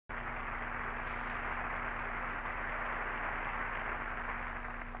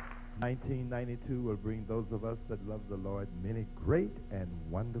1992 will bring those of us that love the Lord many great and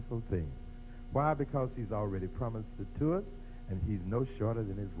wonderful things. Why? Because he's already promised it to us, and he's no shorter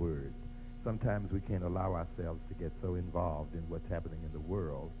than his word. Sometimes we can't allow ourselves to get so involved in what's happening in the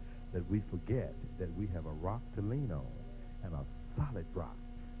world that we forget that we have a rock to lean on, and a solid rock,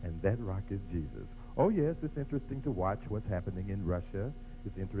 and that rock is Jesus. Oh, yes, it's interesting to watch what's happening in Russia.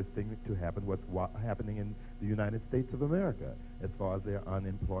 It's interesting to happen what's happening in the United States of America as far as their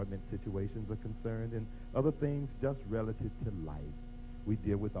unemployment situations are concerned and other things just relative to life. We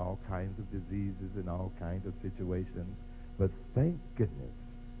deal with all kinds of diseases and all kinds of situations, but thank goodness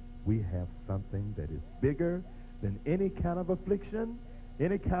we have something that is bigger than any kind of affliction,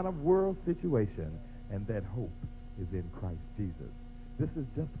 any kind of world situation, and that hope is in Christ Jesus. This is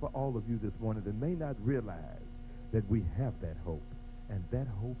just for all of you this morning that may not realize that we have that hope. And that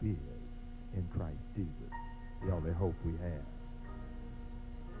hope is in Christ Jesus, the only hope we have.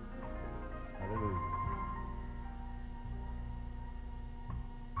 Hallelujah.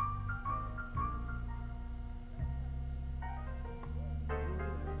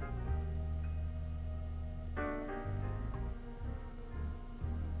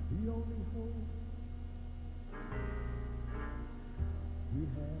 The only hope we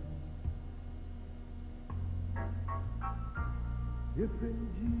have is in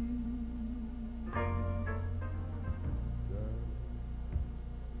Jesus.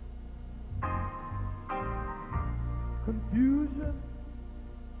 Confusion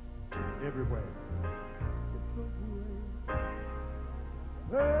everywhere. It's so great.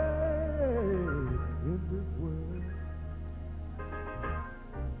 Hey, in this world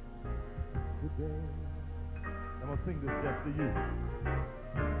today. I'm going to sing this just to you.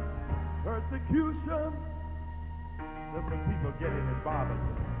 Persecution. There's some people getting involved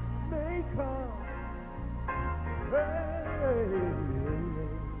may come. Hey,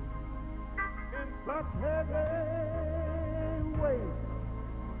 in such heavy weight.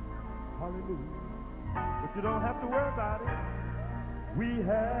 Hallelujah. But you don't have to worry about it. We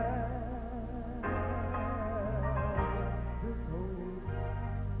have this hope.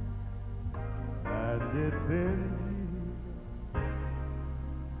 And it's in Jesus.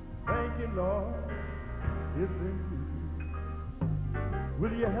 Thank you, Lord. It's in Jesus.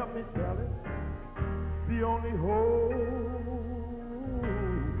 Will you help me tell it? The only hope,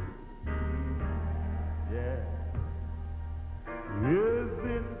 yeah, is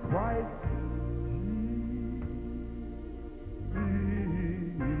in Christ Jesus.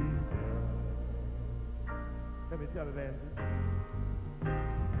 Let me tell it, Andrew.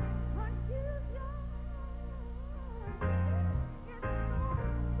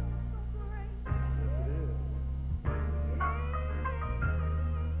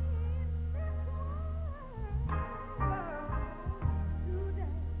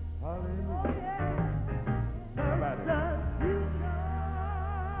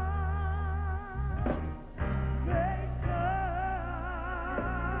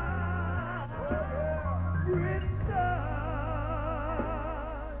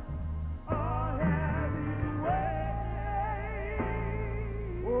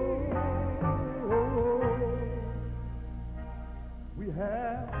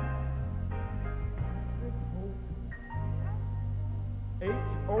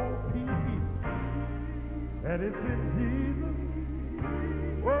 H-O-P-E. And it's in Jesus.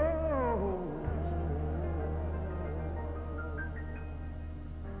 Whoa.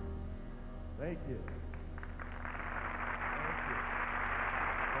 Thank you. Thank you.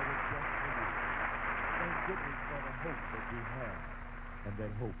 That is just for you. Thank goodness for the hope that we have. And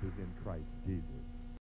that hope is in Christ Jesus.